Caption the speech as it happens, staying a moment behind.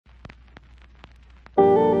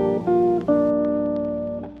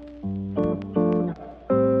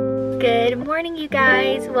Good morning, you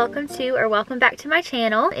guys. Welcome back to my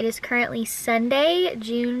channel. It is currently Sunday,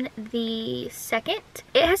 June the 2nd.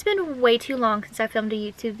 It has been way too long since I filmed a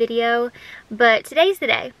YouTube video, but today's the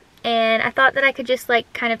day. And I thought that I could just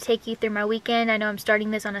kind of take you through my weekend. I know I'm starting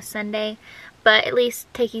this on a Sunday, but at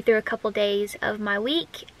least take you through a couple days of my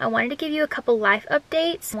week. I wanted to give you a couple life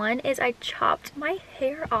updates. One is I chopped my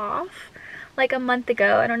hair off like a month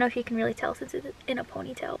ago. I don't know if you can really tell since it's in a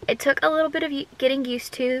ponytail. It took a little bit of getting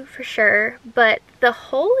used to for sure, but the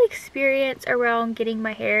whole experience around getting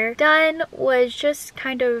my hair done was just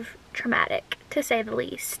kind of traumatic, to say the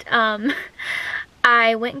least.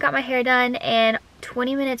 I went and got my hair done, and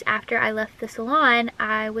 20 minutes after I left the salon,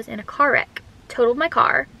 I was in a car wreck. Totaled my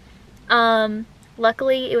car.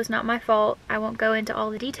 Luckily, it was not my fault. I won't go into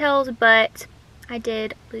all the details, but I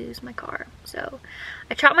did lose my car. So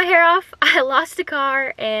I chopped my hair off, I lost a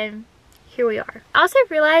car, and here we are. I also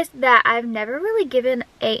realized that I've never really given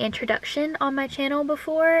a introduction on my channel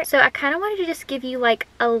before, so I kind of wanted to just give you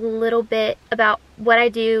a little bit about what I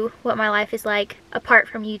do, what my life is like apart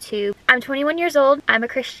from YouTube. I'm 21 years old, I'm a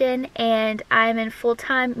Christian, and I'm in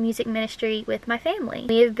full-time music ministry with my family.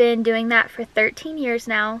 We have been doing that for 13 years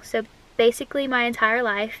now, so basically my entire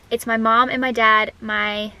life. It's my mom and my dad,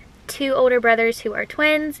 my two older brothers who are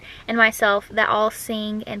twins, and myself that all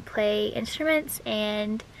sing and play instruments.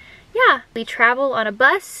 And yeah, we travel on a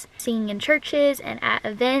bus, singing in churches and at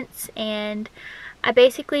events, and I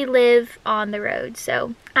basically live on the road.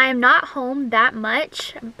 So I am not home that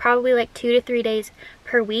much. I'm probably 2 to 3 days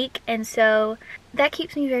per week, and so that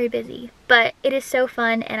keeps me very busy. But it is so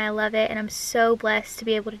fun and I love it, and I'm so blessed to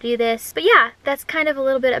be able to do this. But yeah, that's kind of a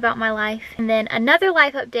little bit about my life. And then another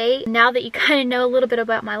life update, now that you kind of know a little bit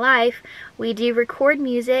about my life, we do record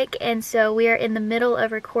music, and so we are in the middle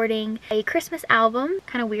of recording a Christmas album.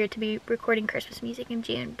 Kind of weird to be recording Christmas music in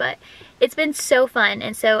June, but it's been so fun.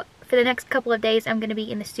 And so for the next couple of days I'm going to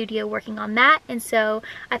be in the studio working on that, and so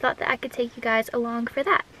I thought that I could take you guys along for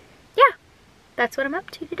that. Yeah, that's what I'm up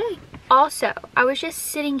to today. Also, I was just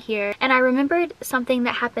sitting here and I remembered something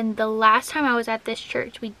that happened the last time I was at this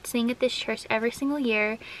church. We sing at this church every single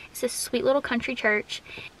year. It's a sweet little country church.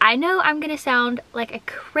 I know I'm gonna sound like a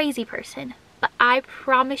crazy person, but I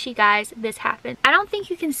promise you guys this happened. I don't think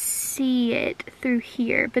you can see it through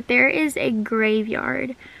here, but there is a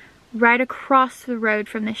graveyard right across the road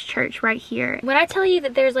from this church right here. When I tell you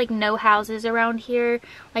that there's no houses around here,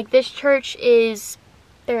 this church is,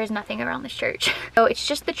 there is nothing around this church. So it's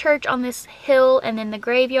just the church on this hill and then the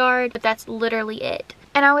graveyard, but that's literally it.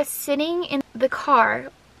 And I was sitting in the car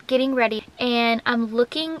getting ready, and I'm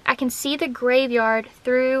looking, I can see the graveyard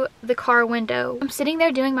through the car window. I'm sitting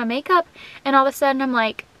there doing my makeup, and all of a sudden I'm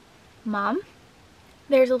like, Mom,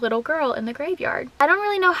 there's a little girl in the graveyard. I don't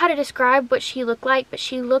really know how to describe what she looked like, but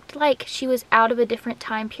she looked like she was out of a different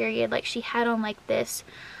time period. She had on this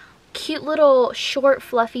cute little short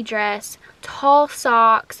fluffy dress, tall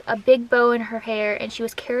socks, a big bow in her hair, and she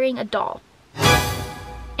was carrying a doll.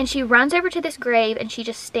 And she runs over to this grave, and she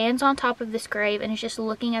just stands on top of this grave and is just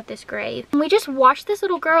looking at this grave. And we just watched this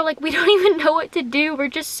little girl we don't even know what to do. We're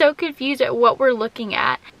just so confused at what we're looking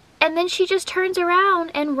at. And then she just turns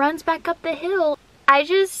around and runs back up the hill. I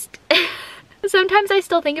just sometimes I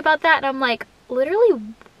still think about that, and I'm like, literally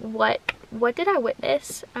what did I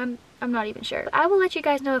witness? I'm not even sure. I will let you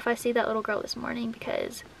guys know if I see that little girl this morning,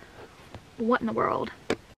 because what in the world?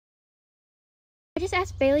 I just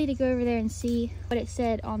asked Bailey to go over there and see what it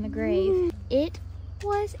said on the grave. It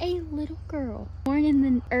was a little girl born in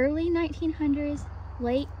the early 1900s,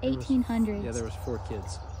 late 1800s. Yeah, there was 4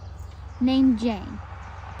 kids. Named Jane.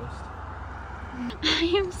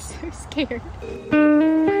 I am so scared.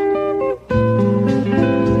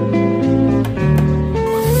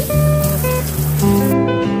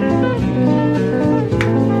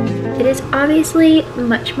 It is obviously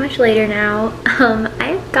much later now.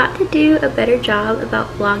 I've got to do a better job about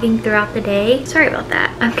vlogging throughout the day. Sorry about that.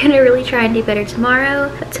 I'm gonna really try and do better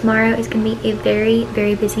tomorrow, but tomorrow is gonna be a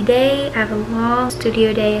very busy day. I have a long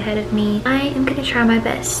studio day ahead of me. I am gonna try my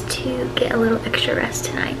best to get a little extra rest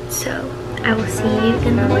tonight, so I will see you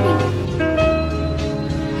in the morning.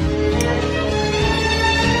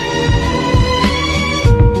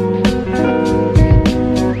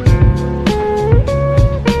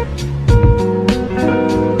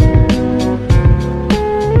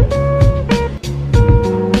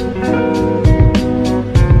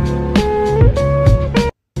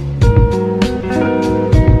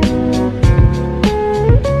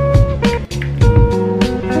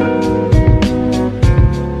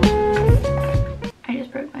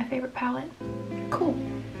 Cool.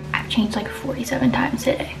 I've changed 47 times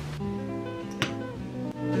today.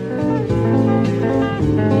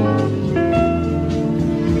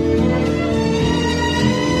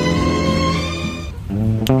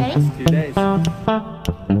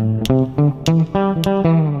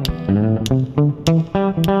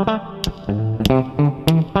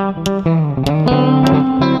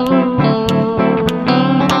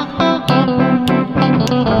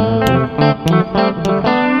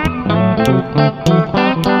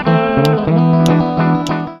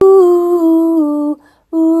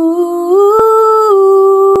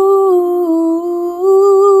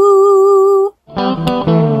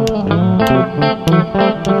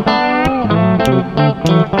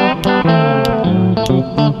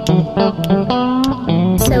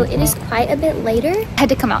 is quite a bit later. I had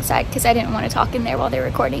to come outside because I didn't want to talk in there while they're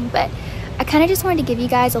recording, but I kind of just wanted to give you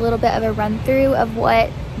guys a little bit of a run through of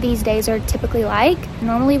what these days are typically like.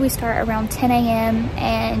 Normally we start around 10 a.m.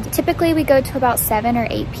 and typically we go to about 7 or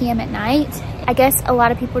 8 p.m. at night. I guess a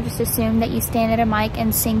lot of people just assume that you stand at a mic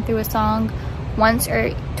and sing through a song once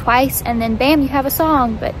or twice and then bam, you have a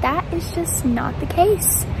song, but that is just not the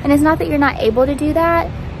case. And it's not that you're not able to do that,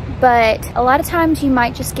 but a lot of times you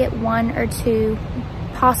might just get 1 or 2,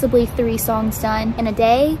 possibly 3 songs done in a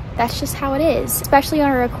day. That's just how it is. Especially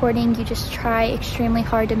on a recording, you just try extremely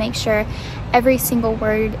hard to make sure every single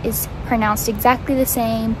word is pronounced exactly the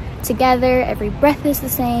same together, every breath is the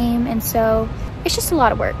same, and so it's just a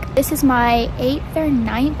lot of work. This is my 8th or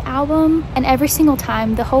 9th album, and every single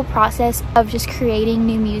time the whole process of just creating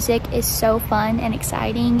new music is so fun and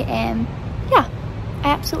exciting, and yeah, I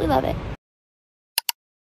absolutely love it.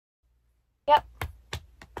 Yep.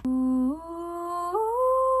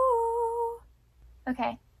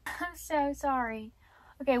 Okay, I'm so sorry.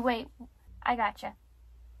 Okay, wait, I gotcha.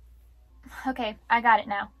 Okay, I got it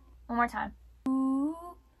now. One more time.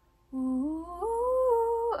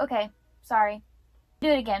 Okay, sorry. Do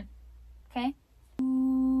it again, okay?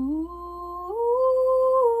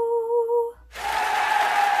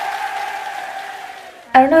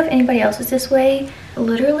 I don't know if anybody else is this way.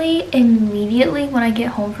 Literally, immediately when I get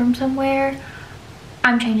home from somewhere,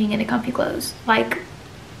 I'm changing into comfy clothes. Like,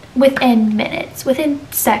 within minutes,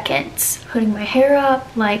 within seconds. Putting my hair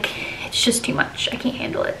up, like, it's just too much. I can't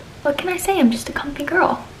handle it. What can I say? I'm just a comfy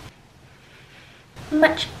girl.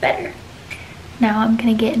 Much better. Now I'm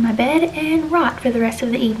gonna get in my bed and rot for the rest of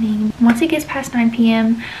the evening. Once it gets past 9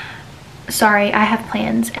 p.m., sorry, I have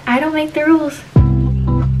plans. I don't make the rules.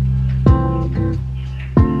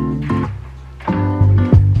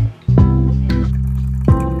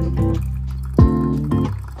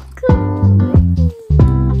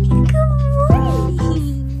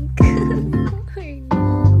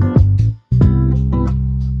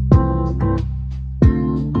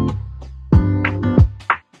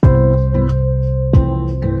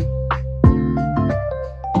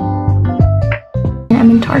 I'm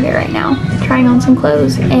in Target right now trying on some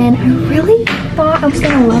clothes, and I really thought I was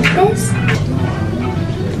gonna love this.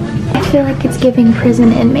 I feel like it's giving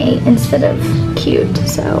prison inmate instead of cute,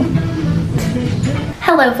 so.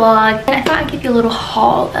 Hello vlog, and I thought I'd give you a little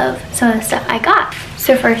haul of some of the stuff I got.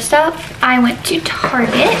 So first up, I went to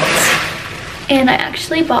Target and I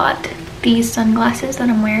actually bought these sunglasses that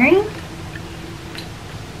I'm wearing.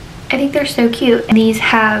 I think they're so cute, and these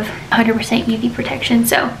have 100% UV protection,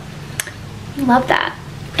 so love that.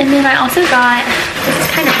 And then I also got, this is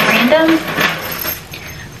kind of random,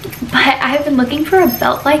 but I have been looking for a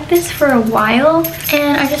belt like this for a while,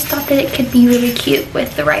 and I just thought that it could be really cute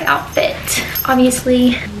with the right outfit.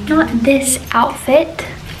 Obviously not this outfit.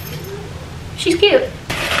 She's cute.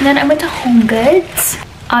 And then I went to Home Goods.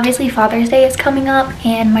 Obviously Father's Day is coming up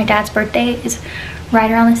and my dad's birthday is right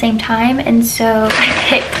around the same time, and so I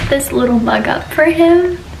picked this little mug up for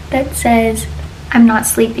him that says, "I'm not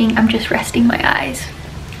sleeping, I'm just resting my eyes."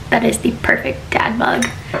 That is the perfect dad mug.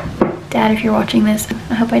 Dad, if you're watching this,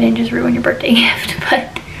 I hope I didn't just ruin your birthday gift,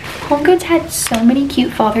 but Home Goods had so many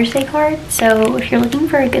cute Father's Day cards, so if you're looking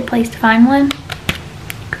for a good place to find one,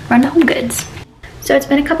 run to Home Goods. So it's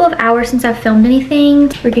been a couple of hours since I've filmed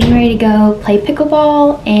anything. We're getting ready to go play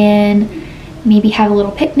pickleball and maybe have a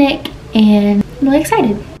little picnic, and I'm really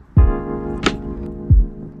excited.